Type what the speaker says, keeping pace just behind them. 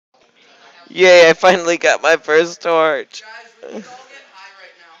Yay, I finally got my first torch. Guys, we could all get high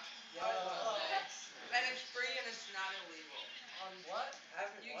right now. And it's free and it's not illegal. On what?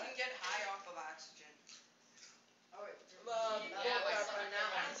 You can get high off of oxygen. Bullcrap on that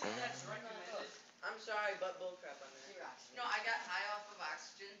I don't think one. that's recommended. I'm sorry, but bullcrap on that. No, I got high off of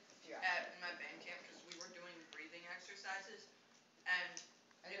oxygen at my band camp because we were doing breathing exercises. And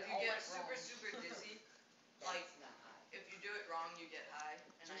if you get super, super dizzy, like, if you do it wrong, you get high.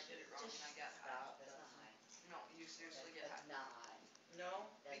 And I did it wrong and I got high. No, you seriously get high. No?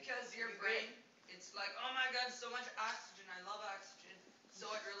 Because your brain, it's like, oh my god, so much oxygen. I love oxygen. So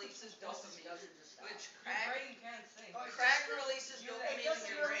it releases dopamine, which crack releases dopamine in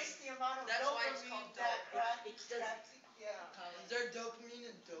your brain. That's why it's called dope. Is there dopamine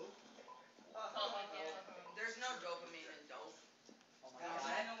in dope? There's no dopamine in dope.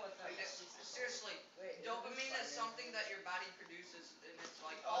 Seriously, dopamine is something that your body produces, and it's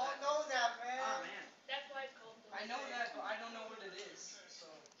like, oh, I know that, man. Oh, man. That's why it's called I know that, but I don't know what it is. So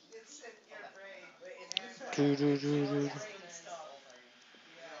it's in your brain. Do, do, do, do. Brain stuff.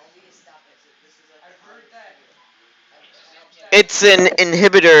 I've heard that. It's an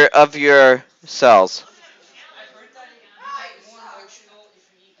inhibitor of your cells. I've heard that you Hi, get more suck. emotional if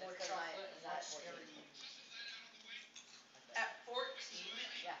you eat more chocolate and less dairy. At 14,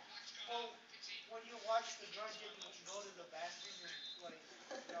 Well, when you watch The Grudge and you go to the bathroom, you're like,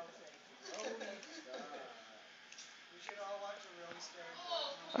 we should all watch a really scary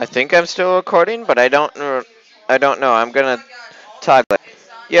movie. I think I'm still recording, but I don't know. I'm oh gonna my god, all toggle it. it's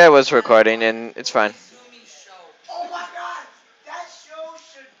on Yeah, it was that recording, and it's fine. Izumi show. Oh my god! That show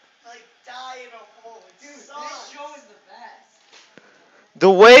should, like, die in a hole. It sucks. This show is the best. The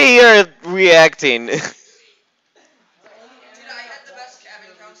way you're reacting. Dude, I had the best cabin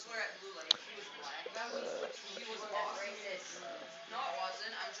counselor at Blue Lake. He was black. He was awesome. No, it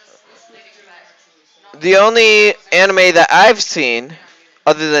wasn't. I'm just stating facts. The only anime that I've seen,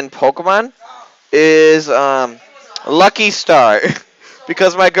 other than Pokemon, is Lucky Star,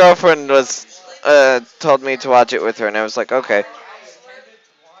 because my girlfriend was told me to watch it with her, and I was like, okay. Cabin counselor,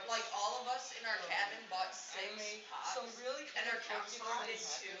 like all of us in our cabin bought 6 pops, and our counselor did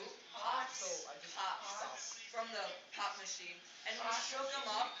 2 pops from the pop machine, and we shook them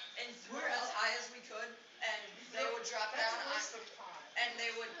up and threw as high as we could, and they would drop down and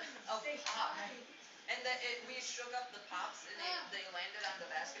they would pop. And we shook up the pops, and they landed on the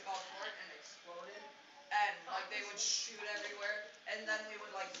basketball court and exploded. And like they would shoot everywhere, and then we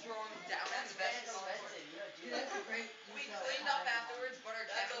would like throw them down on the basketball court. We cleaned up afterwards, but our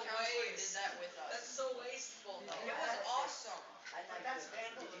cabin counselor did that with us. That's so wasteful, though. It was awesome. That's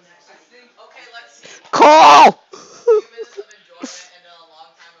vandalism. Okay, let's see. Call! Few minutes of enjoyment and then a long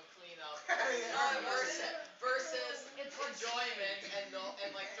time of cleanup. Versus enjoyment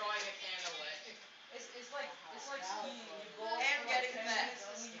and like throwing a can away. It's like skiing. You go up And for getting like 10 back. minutes,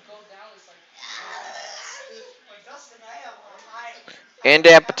 and when you go down, it's like. But Dustin, I have a high. And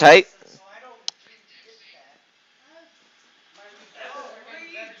appetite. So I don't get that. What are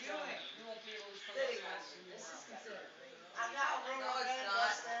you doing? You won't be able to come to I'm not a No, real it's man, not.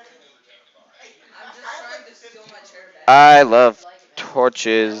 Dustin. I'm just trying to steal my chair back. I love I'll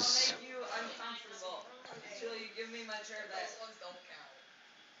torches. make you uncomfortable until you give me my chair back. Those ones don't count.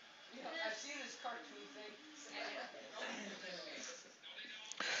 I've seen this cartoon thing.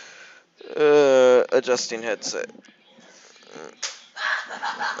 Adjusting headset.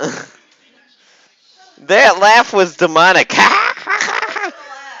 That laugh was demonic.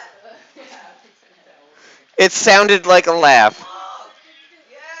 It sounded like a laugh.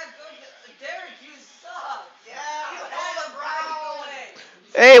 Yeah, Derek, you suck. Yeah, You all the right away.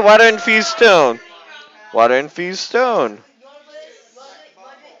 Hey, water infused stone. Water infused stone.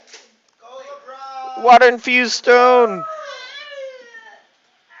 Go LeBron. Water infused stone.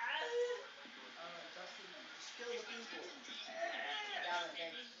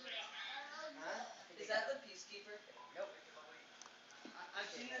 Is that the peacekeeper? I've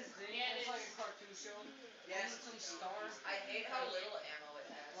seen this thing. It's like a cartoon show. Yes. Some stars. I hate how little ammo it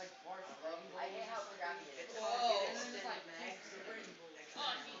has. Like barf rainbows. I hate how crappy it It's is. all And then it's like mags.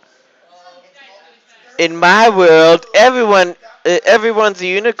 In my world, everyone's a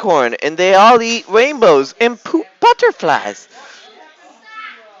unicorn, and they all eat rainbows and poop butterflies.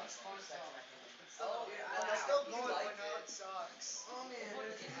 I'm still going, but now it sucks. Oh man.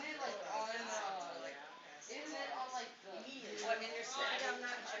 Isn't it like on like the I mean, you're saying I'm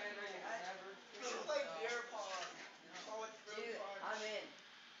not channel whatever? Dude, We should play beer pong. Oh, it's really fun. I'm in.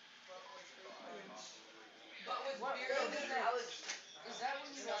 but with What beer, game is that? Is that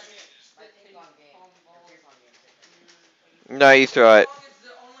when you like My spit ping ping pong game. pong balls? Ping pong game. No, you throw it. Pong is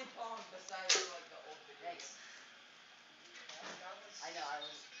the only pong besides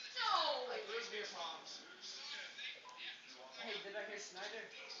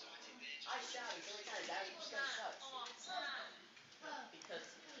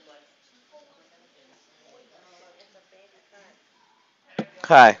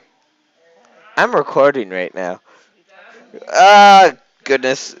Hi. Hi. I'm recording right now. You talked to Amanda? Ah,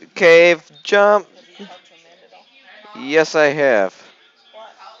 goodness. Cave jump. Have you talked to Amanda at all? Yes, I have.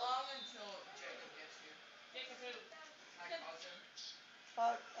 What? How long until Jacob gets here? My cousin.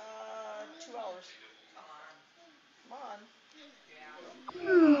 About 2 hours. Come on. Come on. Yeah.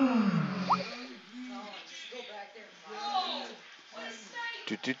 Tell him we should go back there and find him. What?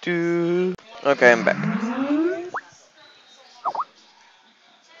 Do do do. Okay, I'm back.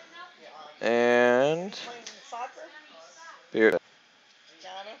 And You playing soccer? here.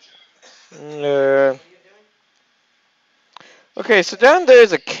 Kinda. Uh, okay, so down there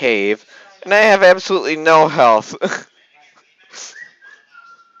is a cave, and I have absolutely no health.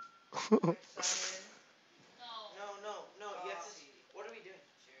 Sign in. No, no, no. You have to. What are we doing?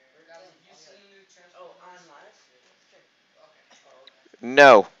 Have you seen the new transfer? Oh, on live? Sure. Okay. Oh, okay.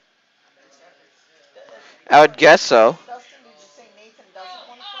 No, It's checkers. I would guess so. Dustin, did you say Nathan doesn't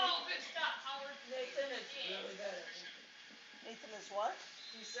want to play? Nathan is really bad at them. Nathan is what?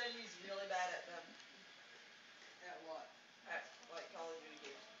 He said he's really bad at them. At what? At like Call of Duty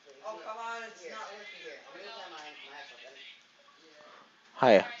games. Oh come on, it's not working. Here, I'm gonna play my actual then.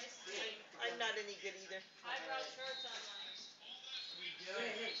 Hiya. I'm not any good either.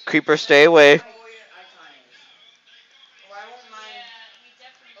 Hey, Creeper, stay away. icon is. Oh, I won't mind.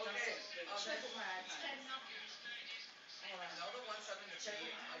 Okay. Check what my icon is. Hold on. No, the 170. Check what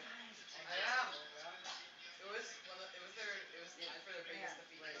my Like, icon is. I am. It was one. It was their. It was tied for their biggest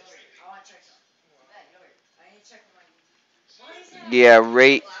defeat in history. I want to check something. Ben, come here. I need to check what my. Why is that? Yeah, The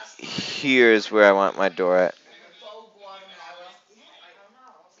right last time. here is where I want my door at. Bo Guatemala. Yeah, I don't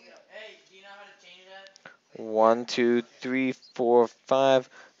know. See ya. Hey, do you know how to change that? 1, 2, 3, 4, 5,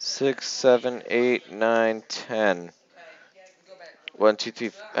 6, 7, 8, 9, 10. Okay. Go back. 1, 2,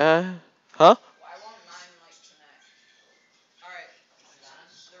 3. Huh? I want mine like connect. All right.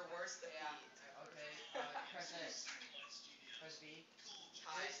 Their worst defeat. Okay. Press A. Press B.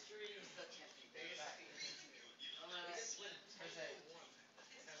 Tied. History. Biggest defeat in history. Biggest win. Press A.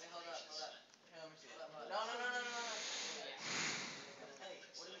 Wait, hold up, hold up. Here, let me see. Hold up. No, no, no, no, no, no. Hey,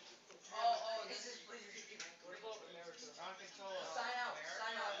 what do we keep? Oh, this is please keep my What recording. about America? On controller. Sign out.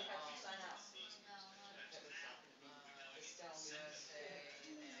 Sign out. You have to sign out. It's telling me.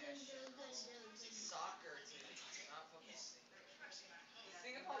 Soccer team, not football team. The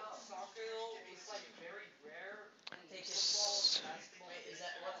thing about soccer though, It's like very rare. take it. Football and basketball. Wait, is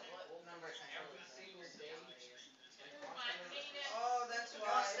that what number Every controller? single day. Oh, that's why.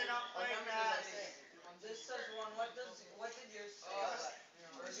 Dustin, I'm What playing number does that. that say? This says one. What did yours say? Oh,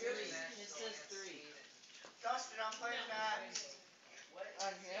 Where's three. yours? It says 3. Dustin, I'm playing that. What?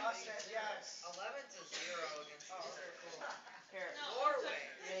 On here? Dustin, yes. 11-0 against Oh, who? okay, cool. Here. Norway.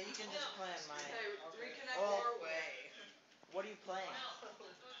 Yeah, you can just play on mine. Hey, reconnect Well, Norway. what are you playing?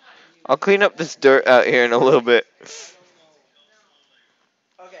 I'll clean up this dirt out here in a little bit. I don't know.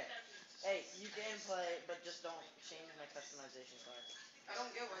 Okay. Hey, you can play, but just don't change my customization class. I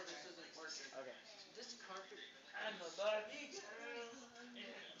don't get why this isn't working. Okay. This carpet. I'm a Barbie girl in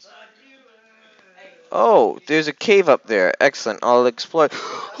a Barbie Hey, world. Oh, there's a cave up there. Excellent. I'll explore.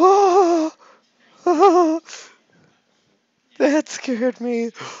 Oh, oh, that scared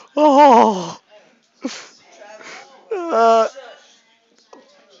me. Oh. Travis, Uh, shush.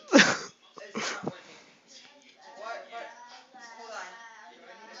 It's not working. What? But hold on.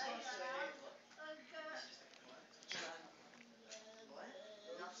 Hold on. What?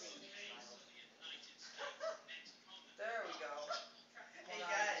 Nothing, child. There we go. Hey Hold on.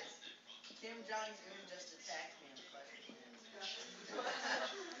 guys, Kim Jong-un just attacked me on Clash of Clans.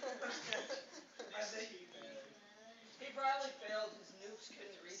 I think he failed. He probably failed. His nukes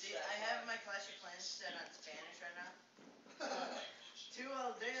couldn't reach See, that I far. have my Clash of Clans set on Spanish right now. Tu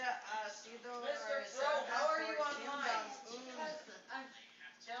aldea ha sido Mr. Pro, arrasada how are you por on Kim mine? Jong-un. I'm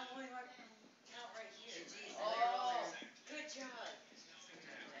downloading my account right here. Hey, geez, I never know Oh, this. good job.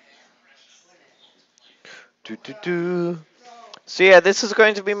 Wait a minute. do, do, do. So yeah, this is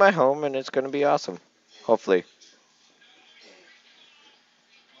going to be my home, and it's going to be awesome. Hopefully.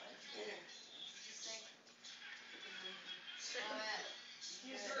 What? What did you say?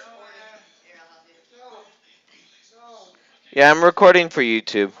 He's No, recording. Here, I'll help you. no, no. Yeah, I'm recording for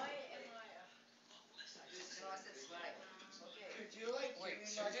YouTube. You lost its swag. Okay. Could you like Wait, give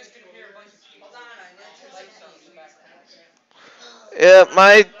me we my just can hear a bunch controller? of Hold on, I need to say something in the background. Okay. Yeah,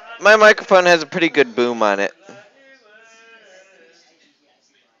 my microphone has a pretty good boom on it.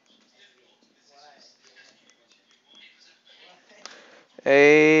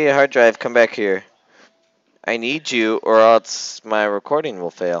 Hey, hard drive, come back here. I need you, or else my recording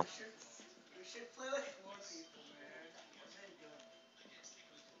will fail. We should play like 4 people, man. What are they doing?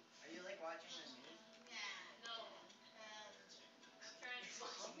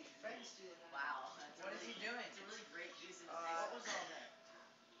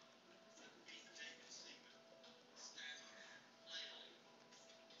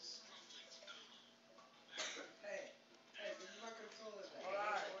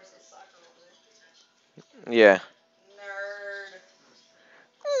 Yeah. Nerd.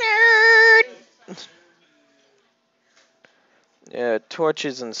 Nerd. Yeah,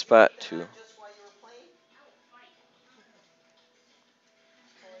 torches and spot Eating too. that just while you were playing?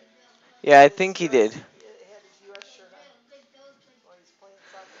 Hey, he Yeah, had I his think he US did. he had his US shirt on while he's playing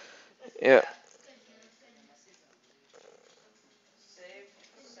soccer. Yeah. Yeah. Save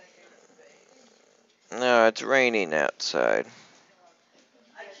second base. No, it's raining outside.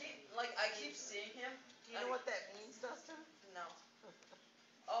 I keep seeing him. Do you know what that means, Dustin? No.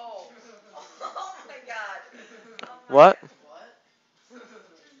 Oh. Oh my god. Oh my What? god. What?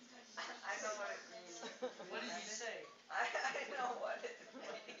 I know what it means. What did he say? I know what it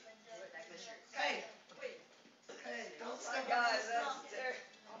means. Hey, hey, Oh don't my step on my god, stuff. that's terrible.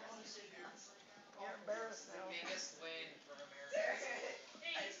 I'll sit here. You're embarrassed The now. biggest win for America.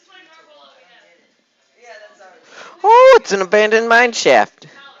 Yeah, that's how it is. Oh, it's an abandoned mine shaft.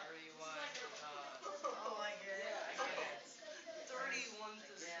 31 Oh, I get it. I get it. 31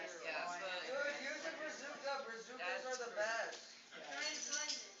 to Yes. 0. Yeah, that's the Dude, use a bazooka. Bazookas are the best. Yeah.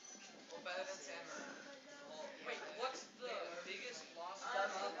 Well, better than San Marino. Well, yeah, Wait, but what's the biggest loss for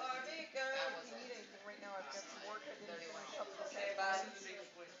I'm a America? Barbie girl. If you need anything right now, I've got some work I didn't 31 finish up games. this Okay, What's bud. afternoon. the biggest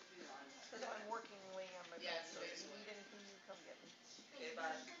win? So I'm working laying on my Yeah, bed. it's the So if biggest you win. need anything, you come get me. Okay,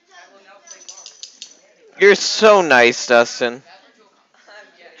 bud. I will now play Mario. You're so nice, Dustin. That's for dual comp. I'm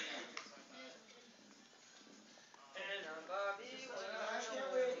Yeah. kidding. That's what I thought. And In a Barbie I can't world.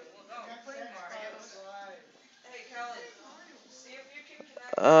 wait. Oh, Next playing Mario. Xbox Live. Hey, Kellen. See if you can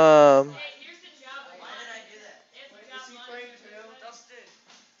connect to Um, Xbox. Why did I do that? Wait, is he playing too? Dustin,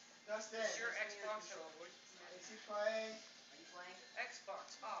 Dustin, does your Xbox have voice is command? he playing? Are you playing?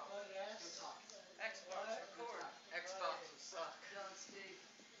 Xbox off. Oh, yes. Xbox What? record. Xbox would suck. Don't speak.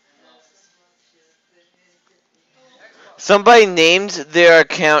 Xbox somebody named their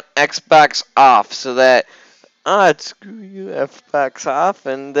account Xbox off so that screw you Xbox off,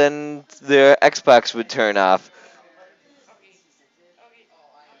 and then their Xbox would turn off. Okay. Okay.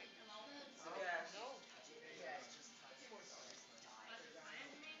 Oh, I am. No. Yes. No.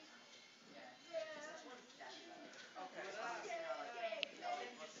 Okay. Thank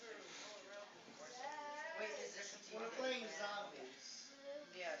you for all around me. Wait, is this a team We're playing deathmatch? zombies.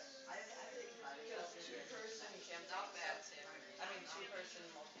 Yes. Because two-person Okay, I'm not campaign bad, sucks. Tim. I mean, two-person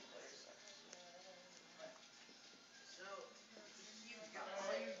multiplayer sucks.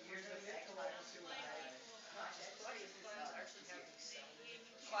 Oh, you're gonna get to level 2 already. Clash of Clans actually have me sound in it.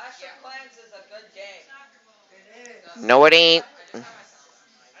 Clash Yeah. of Clans is a good game. It It is. does. No, it ain't. I just have my sound on.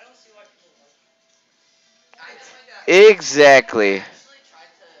 I don't see why people like it. I just like that. I Exactly. actually tried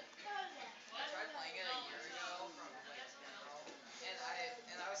to. I tried playing it a year ago from like demo,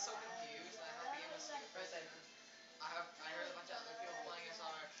 and I was so confused, and I thought the game was stupid. And I heard a bunch of other people playing it, so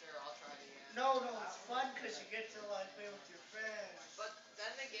I'm like, sure, I'll try it again. No, no, it's fun because you get to like play with your friends. But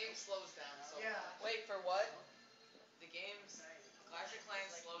then the game slows down so Yeah. much. Wait for what? The game's Clash of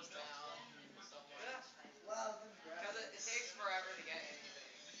Clans slows down so Yeah. much Wow, them because it graphics. takes forever to get anything.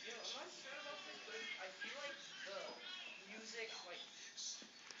 You know, I'm not sure about this, but I feel like the music like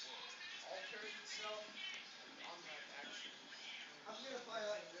alters itself on like actual. I'm gonna play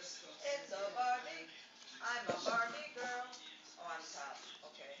like this stuff. It's a Barbie. I'm a Barbie girl. Oh, I'm top.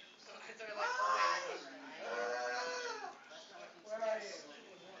 Okay. They're like, oh wait, Why? where are you?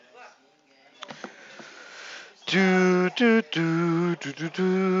 Left. Okay, go this way. Do do do do do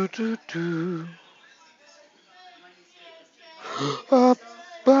do do do. Mine needs to Up, stuff.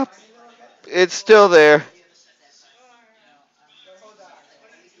 up. I need to look at It's controls. still there. Wait, hold on. What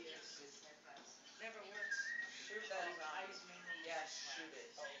is this? Never works. Shoot that zombie. Yeah, shoot it.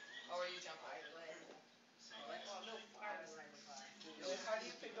 Oh, are you jumping? Oh no, fire. Wait, how do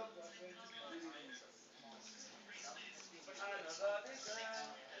you pick up weapons? I'm a Barbie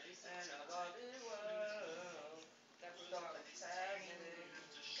girl in a Barbie world. That blue Don't zombie. attack me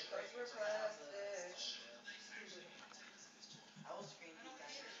because we're plastic. I will screen peek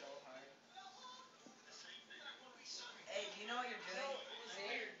on you so hard. Hey, do you know what you're You doing? know, it was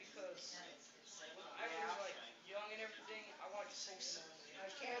weird because when I was Yeah. like young and everything, I watched Pokemon I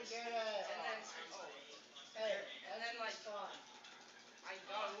games. can't get it. And then oh, Hey, and then like fun. I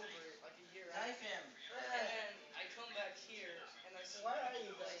got over it like a year Knife after. him. And then I come back here and I see Where are people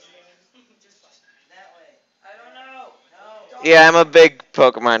you, playing Dustin? again. Just like That way. I don't know. No. Yeah, I'm a big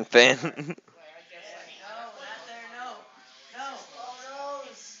Pokemon fan. I guess like No, not there. No. No. Oh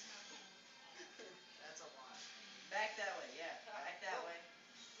noes. That's a lot. Back that way. Yeah. Back that way.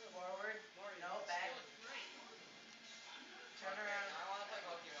 Forward. Mario. No. Back. Turn around. I want to play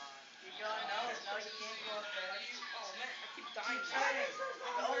Pokemon. Keep going. No. No, you can't go up there. How do you? Oh man, I keep dying. Keep turning.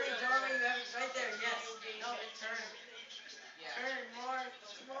 The only doorway you have is right there. Yes. No.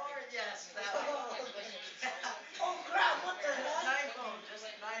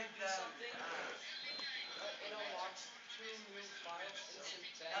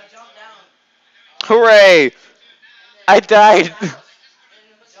 Hooray! I died.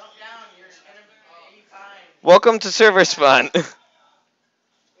 Jump down. You're gonna be fine. Welcome to server spawn.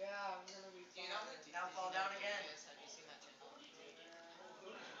 Yeah, I'm gonna be fine. Now fall down again. Have you seen that channel?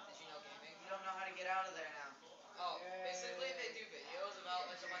 Did you know Who? gaming? You don't know how to get out of there now. Oh, basically they Yay. do videos about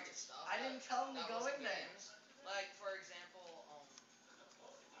like a bunch of stuff I didn't tell him to that go wasn't in there. games. Like for example,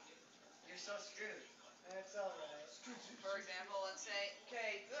 You're so screwed. That's alright. for example, let's say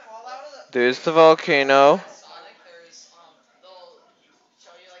Okay, fall out of the. There's Okay. the volcano. in Sonic, there's they'll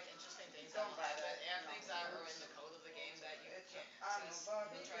show you like interesting things that Don't buy happen that. and No. things that are in Oops. the code of the game that you It's can't I'm a access. And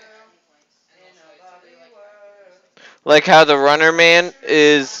Barbie they'll try girl and in they'll show a it to Barbie you like world. characters and Like how the runner man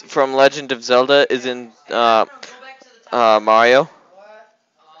is from Legend of Zelda is Yeah. in Hey, no, go back to the top. Mario. What?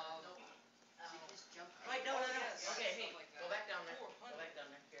 Wait, no, no, no. yes, Okay, stuff hey, like go that. back down there. Go back down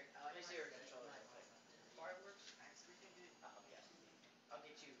there. Here, let me see your controller real quick. Fireworks? Yes. I'll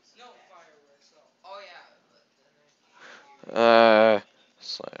get you some No cash. fireworks, no. Oh yeah. Didn't they?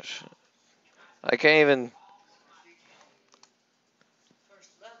 Slash. I can't even. First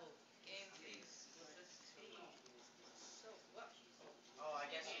level. Game piece. So what? Oh, I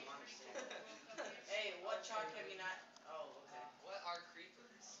guess you want to see it. Hey, what chalk have you not? Oh, okay. What are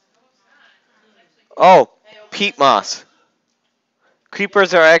creepers? Oh, Hey, open peat this door. moss.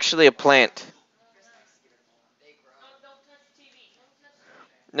 Creepers are actually a plant. They grow. Okay.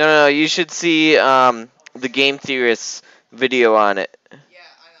 No, you should see the game theorist's video on it. Yeah,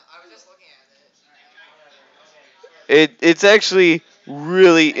 I know. I was just looking at it. Whatever. Okay. It's actually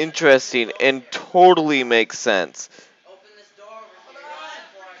really interesting and totally makes sense. Open this door over here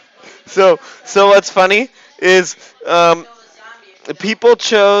before I punch it. So what's funny is Kill the zombie if you don't. people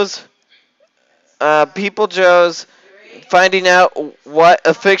chose people chose 3. finding out what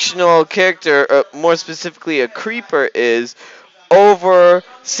a fictional character, more specifically a creeper, is over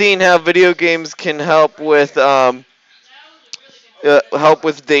seeing how video games can Open this help door.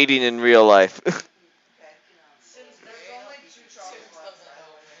 with dating in real life. Okay. Since there's Great. only 2 chalks Sims left, doesn't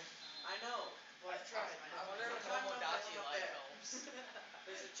help. I know, but I've tried, I'm I but wonder gonna if climb up that one Tomodachi up Life there. helps.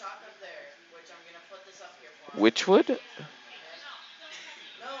 There's a chalk up there, which I'm gonna put this up here for him. Which would? Okay.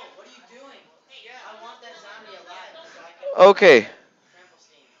 No, what are you doing? I want that zombie alive so I can Okay, trample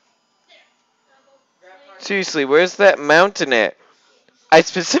steam. Grab card 2. seriously, where's that mountain at? I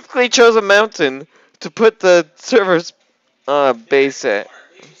specifically chose a mountain to put the server's base at.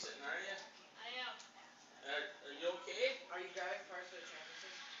 Are you grabbing parts for the trample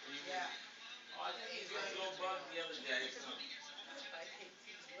steam? yeah. I hate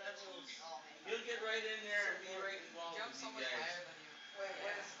these levels. Oh man, So boring. he jumps so much higher than you. Wait, Yeah.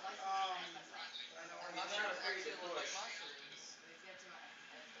 where's I know And where the mushrooms actually look like mushrooms.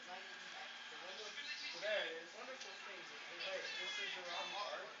 there it is. Wait, this is the wrong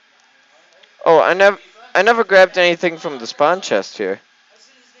part. Oh, I never grabbed anything from the spawn chest here. I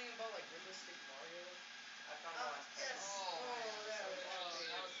see this thing about like realistic Mario. I found the last part. Yes. Oh man, Oh, that was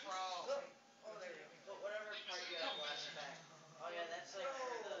that big. was pro. Look. Oh, there we go. Put whatever part you have left back. Oh yeah, that's like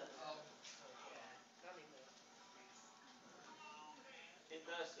for the. Oh, Yeah. Not anymore.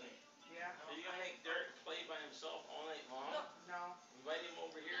 Yeah. No, No. No.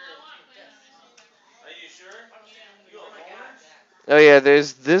 Yes. I don't think I'm Oh gonna my do god. Oh yeah,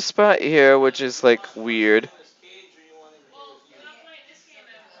 there's this spot here which is like weird.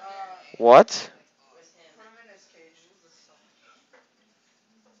 What? With him. put him in his cage.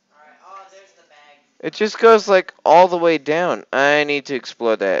 Alright. Oh, there's the bag. It just goes like all the way down. I need to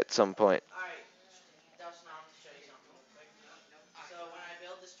explore that at some point. Alright. Dustin, I want to show you something real quick. So when I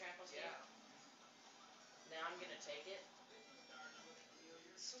build this trample steam, yeah. now I'm gonna take it.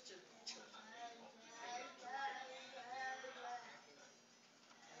 Such a children.